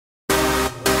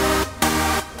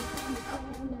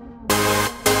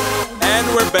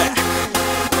we're back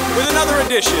with another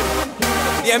edition.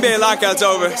 The NBA lockout's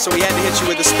over, so we had to hit you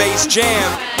with the Space Jam.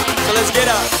 So let's get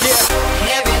up, yeah.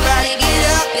 Everybody get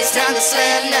up, it's time to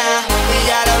slam now. We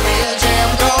got a real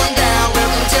jam going down.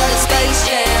 Welcome to the Space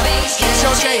Jam. Use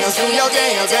your jams, do your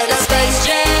jams at the Space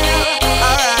Jam.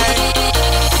 Alright,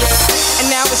 yeah.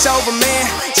 And now it's over,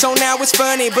 man. So now it's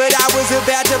funny, but I was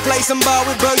about to play some ball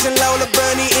with Bugs and Lola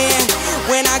Bunny. And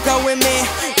when I go in, man,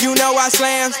 you know I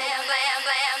slams.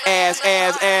 Ass.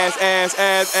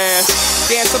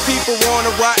 Damn, some people wanna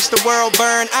watch the world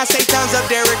burn. I say thumbs up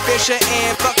Derek Fisher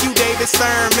and fuck you David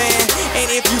Stern, man.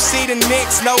 And if you see the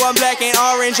Knicks, know I'm black and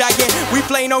orange. We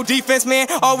play no defense, man.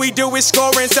 All we do is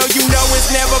scoring, so you know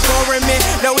it's never boring, man.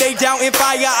 No, they doubting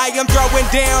fire. I am throwing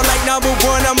down like #1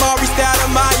 Amari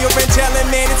Stoudemire and telling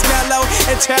man it's mellow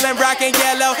and telling rock and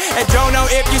yellow. And don't know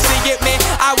if you see it, man.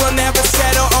 I will never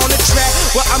settle on the track.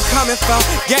 Where I'm coming from,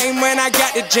 game when I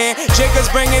got the jam. Jiggers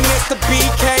bringing this to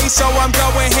BK, so I'm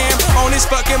going ham on this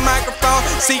fucking microphone.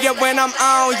 See it when I'm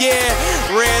on, yeah.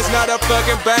 Red's not a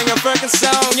fucking banger, fucking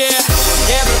song, yeah.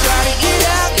 Everybody get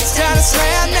up, it's time to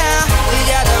slam now. We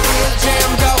got a real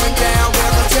jam going down.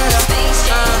 Welcome to the Space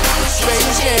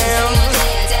Jam.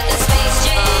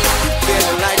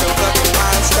 Feeling like a fucking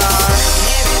rock star.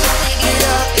 Everybody get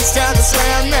up, it's time to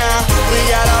slam now. We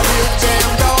got a real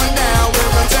jam going down.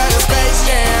 Welcome to the Space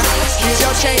Jam. Use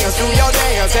your chance, do your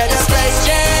dance at the Space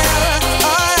Jam.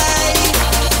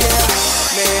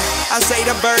 I say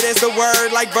the bird is the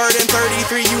word, like Bird in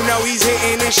 33. You know he's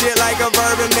hitting this shit like a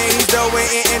verb, and man, he's doing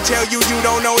it and tell you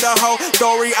don't know the whole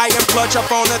story. I am clutch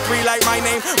up on the 3 like my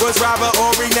name was Robert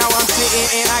Ory. Now I'm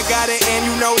sitting and I got it, and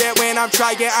you know that when I'm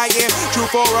trying, I am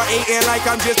true for a 8 and like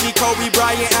I'm just be Kobe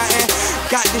Bryant. I am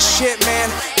got this shit,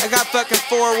 man. I got fucking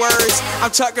 4 words.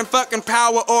 I'm tucking fucking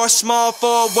power or small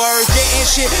 4 words. Getting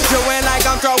shit, doing like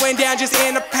I'm throwing down just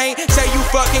in the paint. Say you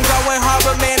fucking going hard,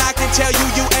 but man, I can tell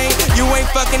you ain't. You ain't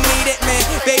fucking need it, man.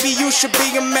 Baby, you should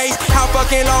be amazed. How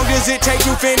fucking long does it take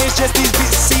to finish just these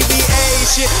CBA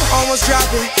shit? Almost drop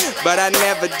it, but I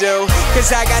never do. Cause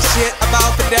I got shit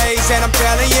about for days, and I'm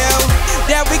telling you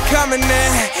that we coming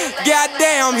in.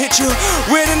 Goddamn, hit you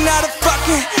with another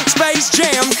fucking Space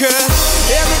Jam. Cause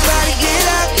everybody get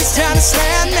up, it's time to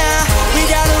slam now. We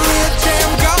got a real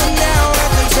jam going down.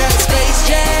 Welcome to the Space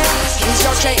Jam. Use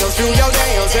your channels, do your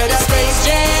dance at the Space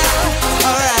Jam.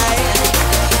 Alright.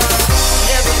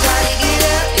 Everybody get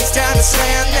up, it's time to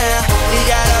slam now. We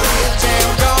got a real jam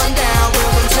going down.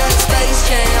 Welcome to the Space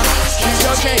Jam. Use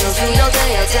your channels, do your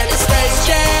dance at the Space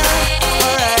Jam.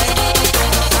 Alright.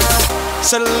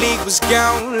 So the league was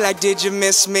gone, like did you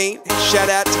miss me? Shout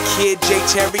out to Kid, J.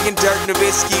 Terry, and Dirk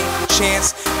Nowitzki.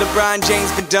 Chance, LeBron James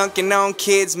been dunking on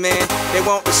kids, man. They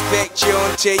won't respect you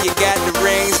until you got the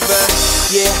rings, but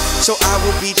yeah, so I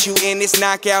will beat you in this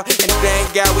knockout. And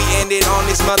thank God we ended on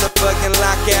this motherfucking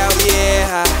lockout,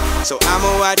 yeah. So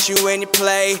I'ma watch you when you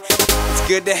play. It's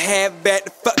good to have back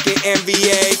the fucking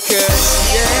NBA,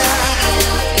 cause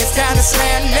yeah, it's time to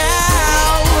slam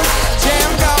now.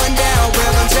 Jam going down,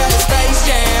 welcome to the Space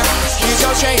Jam. Use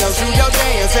your channels, do your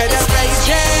dance at the Space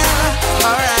Jam.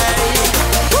 Alright,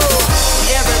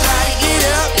 everybody get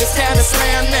up, it's time to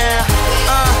slam now.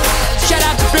 Shout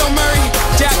out to Bill Murray,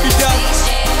 Daffy Duck,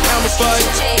 Elmer Fudd.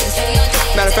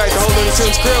 Matter of fact, the whole Looney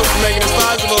Tunes crew for making this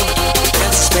possible.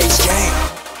 That's the Space Jam.